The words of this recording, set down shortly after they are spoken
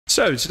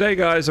So today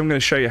guys, I'm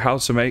going to show you how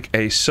to make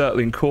a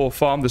Surtling core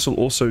farm. This will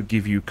also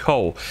give you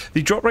coal.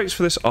 The drop rates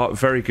for this are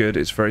very good,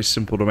 it's very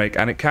simple to make,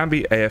 and it can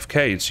be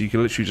AFK'd, so you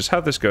can literally just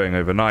have this going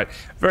overnight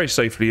very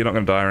safely. You're not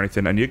going to die or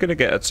anything, and you're going to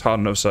get a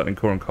ton of Surtling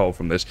core and coal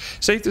from this.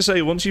 Safe to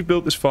say, once you've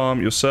built this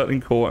farm, your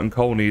Surtling core and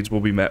coal needs will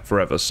be met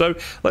forever. So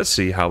let's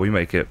see how we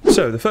make it.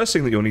 So the first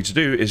thing that you'll need to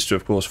do is to,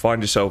 of course,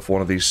 find yourself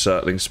one of these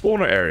Surtling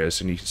spawner areas,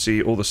 and you can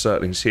see all the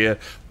Surtlings here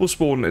will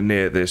spawn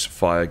near this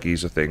fire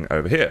geyser thing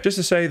over here. Just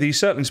to say, the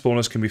Surtling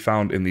spawners can be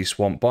found in the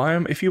swamp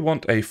biome. If you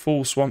want a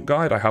full swamp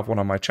guide, I have one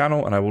on my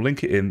channel and I will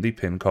link it in the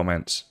pinned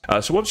comments.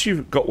 So once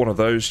you've got one of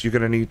those, you're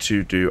going to need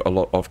to do a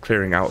lot of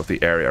clearing out of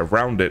the area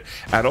around it,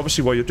 and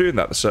obviously while you're doing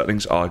that, the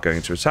Surtlings are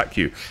going to attack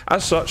you.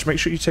 As such, make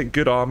sure you take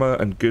good armor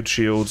and good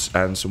shields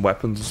and some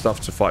weapons and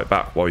stuff to fight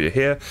back while you're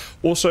here.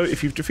 Also,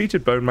 if you've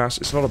defeated bone mass,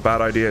 it's not a bad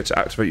idea to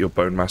activate your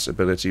bone mass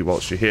ability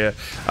whilst you're here,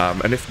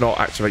 and if not,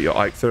 activate your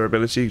Eikthyr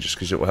ability, just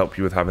because it will help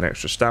you with having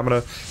extra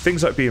stamina.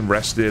 Things like being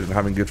rested and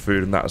having good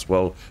food and that as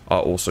well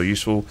are also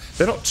useful.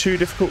 They're not too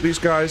difficult, these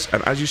guys,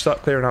 and as you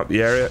start clearing out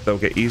the area, they'll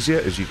get easier,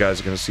 as you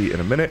guys are going to see in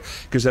a minute,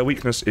 because their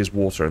weakness is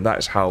water, and that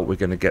is how we're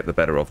going to get the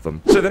better of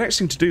them. So the next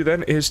thing to do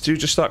then is to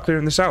just start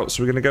clearing this out.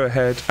 So we're going to go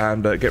ahead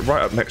and get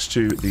right up next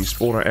to the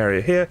spawner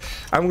area here,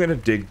 and we're going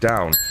to dig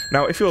down.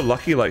 Now, if you're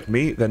lucky like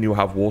me, then you'll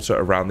have water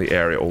around the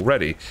area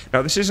already.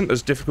 Now, this isn't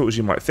as difficult as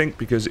you might think,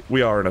 because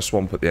we are in a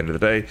swamp at the end of the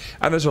day,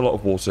 and there's a lot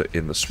of water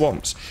in the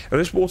swamps. Now,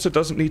 this water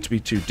doesn't need to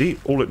be too deep.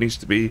 All it needs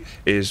to be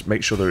is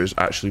make sure there is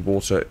actually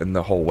water in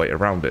the whole way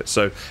around it.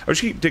 So I'll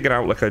just keep digging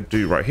out like I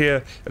do right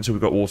here until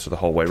we've got water the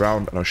whole way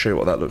around, and I'll show you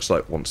what that looks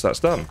like once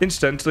that's done.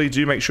 Incidentally,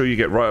 do make sure you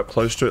get right up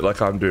close to it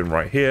like I'm doing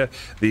right here.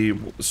 The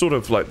sort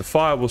of like the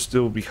fire will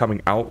still be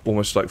coming out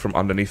almost like from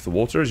underneath the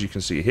water, as you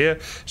can see here.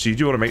 So you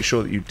do want to make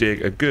sure that you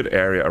dig a good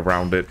area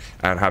around it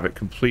and have it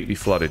completely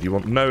flooded. You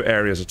want no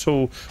areas at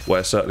all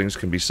where Surtlings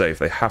can be safe.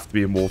 They have to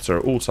be in water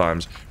at all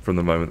times from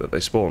the moment that they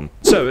spawn.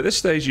 So at this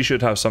stage, you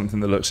should have something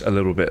that looks a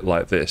little bit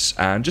like this.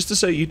 And just to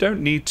say, you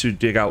don't need to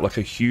dig out like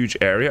a huge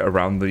area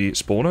around the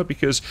spawner,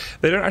 because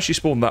they don't actually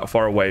spawn that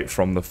far away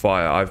from the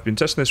fire. I've been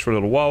testing this for a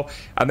little while,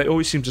 and they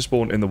always seem to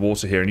spawn in the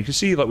water here, and you can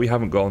see like we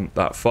haven't gone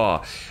that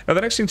far. Now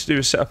the next thing to do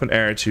is set up an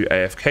area to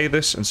AFK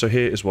this, and so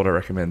here is what I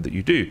recommend that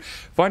you do.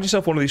 Find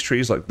yourself one of these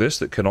trees like this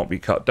that cannot be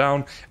cut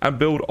down, and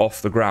build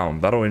off the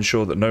ground. That'll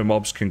ensure that no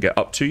mobs can get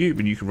up to you,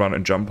 but you can run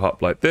and jump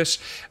up like this,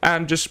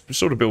 and just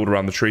sort of build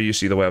around the tree. You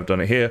see the way I've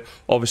done it here.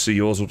 Obviously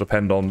yours will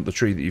depend on the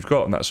tree that you've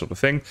got and that sort of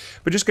thing,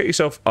 but just get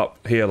yourself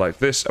up here like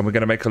this, and we're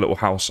going to make a little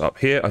house up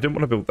here. I didn't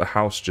want to build the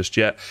house just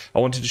yet. I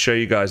wanted to show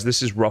you guys,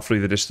 this is roughly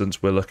the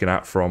distance we're looking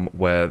at from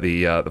where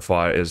the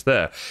fire is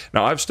there.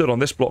 Now I've stood on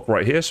this block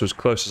right here, so as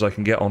close as I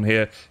can get on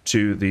here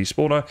to the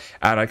spawner,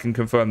 and I can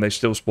confirm they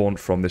still spawn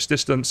from this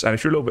distance, and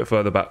if you're a little bit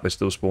further back, they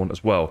still spawn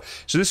as well.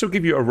 So this will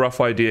give you a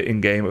rough idea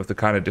in game of the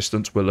kind of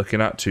distance we're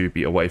looking at to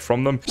be away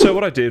from them. So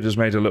what I did is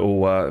made a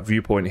little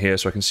viewpoint here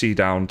so I can see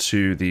down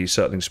to the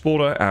Surtling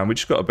spawner, and we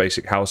just got a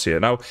basic house here.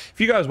 Now if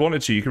you guys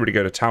wanted to, you can really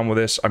go to town with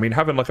this. I mean,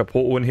 having like a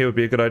portal in here would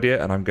be a good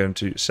idea, and I'm going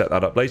to set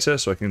that up later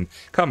so I can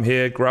come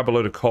here, grab a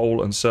load of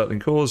coal and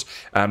Surtling cores,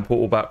 and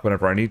portal back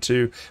whenever I need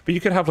to. But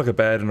you can have like a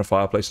bed and a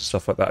fireplace and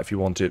stuff like that if you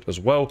want it as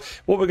well.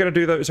 What we're going to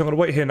do though is I'm going to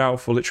wait here now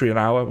for literally an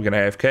hour. We're going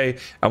to AFK,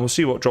 and we'll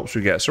see what drops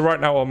we get. So right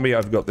now on me,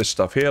 I've got this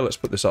stuff here. Let's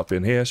put this up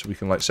in here so we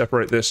can like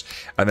separate this,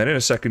 and then in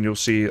a second you'll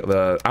see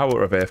the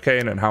hour of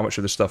AFK and how much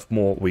of the stuff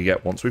more we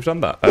get once we've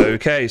done that.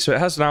 Okay, so it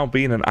has now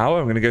been an hour.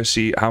 I'm going to go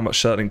see how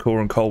much Surtling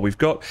core and coal we've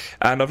got,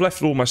 and I've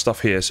left all my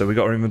stuff here, so we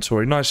got our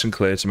inventory nice and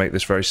clear to make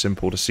this very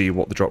simple to see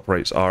what the drop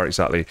rates are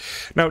exactly.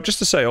 Now just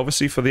to say,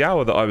 obviously for the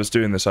hour that I was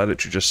doing this, I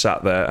literally just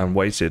sat there and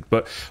waited,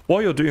 but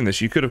while you're doing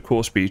this, you could of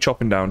course be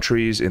chopping down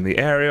trees in the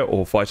area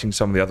or fighting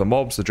some of the other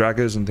mobs, the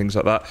draggers and things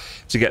like that,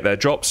 to get their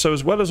drops. So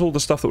as well as all the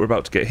stuff that we're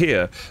about to get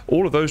here,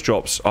 all of those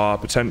drops are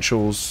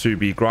potentials to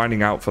be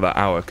grinding out for that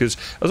hour, because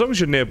as long as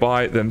you're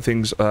nearby, then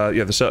things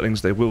yeah, the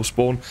Surtlings, they will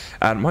spawn.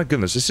 And my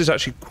goodness, this is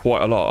actually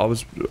quite a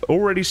lot.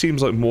 Already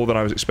seems like more than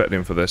I was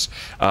expecting for this.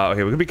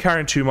 Okay, we're gonna be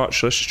carrying too much,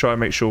 so let's just try and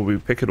make sure we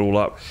pick it all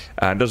up,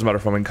 and it doesn't matter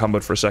if I'm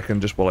encumbered for a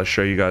second just while I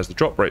show you guys the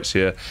drop rates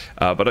here.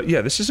 But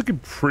yeah, this is looking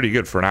pretty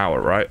good for an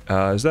hour, right?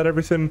 Is that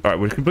everything? All right,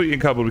 we're completely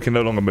encumbered, we can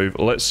no longer move.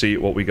 Let's see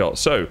what we got.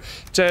 So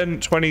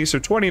 10, 20, so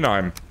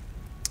 29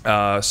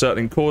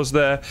 Surtling cores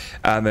there,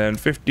 and then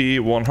 50,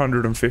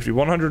 150,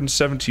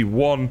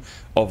 171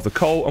 of the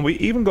coal, and we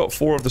even got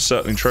 4 of the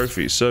Surtling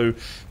trophies. So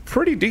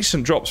pretty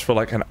decent drops for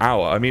like an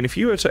hour. I mean, if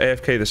you were to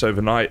AFK this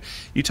overnight,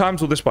 you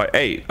times all this by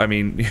 8. I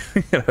mean,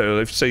 you know,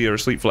 if say you're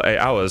asleep for like 8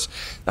 hours,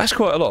 that's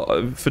quite a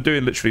lot for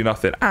doing literally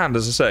nothing. And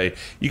as I say,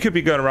 you could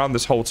be going around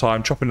this whole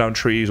time chopping down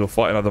trees or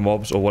fighting other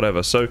mobs or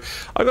whatever. So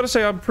I gotta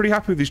say, I'm pretty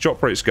happy with these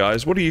drop rates,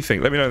 guys. What do you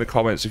think? Let me know in the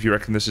comments if you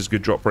reckon this is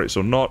good drop rates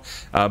or not.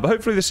 But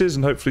hopefully this is,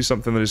 and hopefully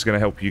something that is going to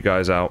help you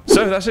guys out.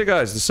 So that's it,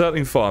 guys, the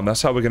Surtling farm.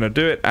 That's how we're going to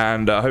do it,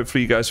 and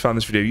hopefully you guys found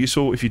this video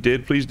useful. If you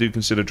did, please do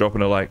consider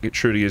dropping a like. It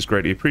truly is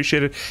greatly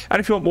appreciated. And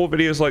if you want more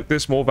videos like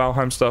this, more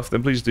Valheim stuff,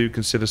 then please do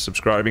consider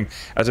subscribing,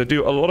 as I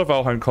do a lot of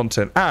Valheim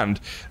content. And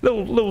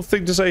little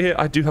thing to say here,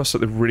 I do have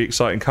something really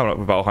exciting coming up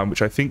with Valheim,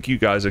 which I think you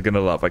guys are going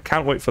to love. I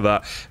can't wait for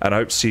that, and I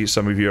hope to see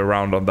some of you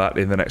around on that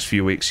in the next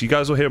few weeks. You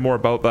guys will hear more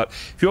about that.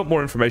 If you want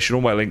more information,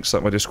 all my links,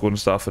 like my Discord and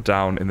stuff, are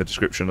down in the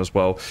description as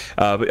well.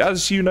 But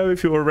as you know,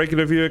 if you're a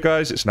regular viewer,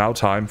 guys, it's now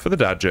time for the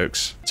dad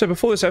jokes. So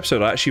before this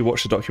episode, I actually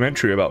watched a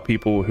documentary about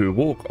people who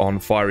walk on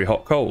fiery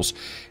hot coals.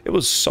 It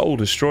was soul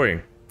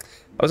destroying.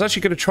 I was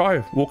actually going to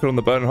try walking on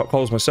the burning hot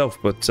coals myself,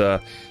 but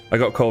I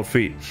got cold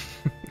feet.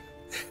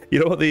 You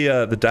know what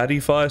the daddy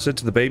fire said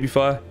to the baby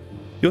fire?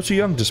 You're too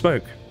young to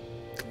smoke.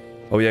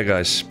 Oh yeah,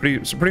 guys, some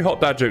pretty hot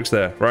dad jokes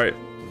there, right?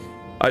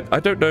 I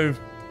don't know.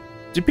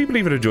 Do people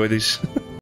even enjoy these?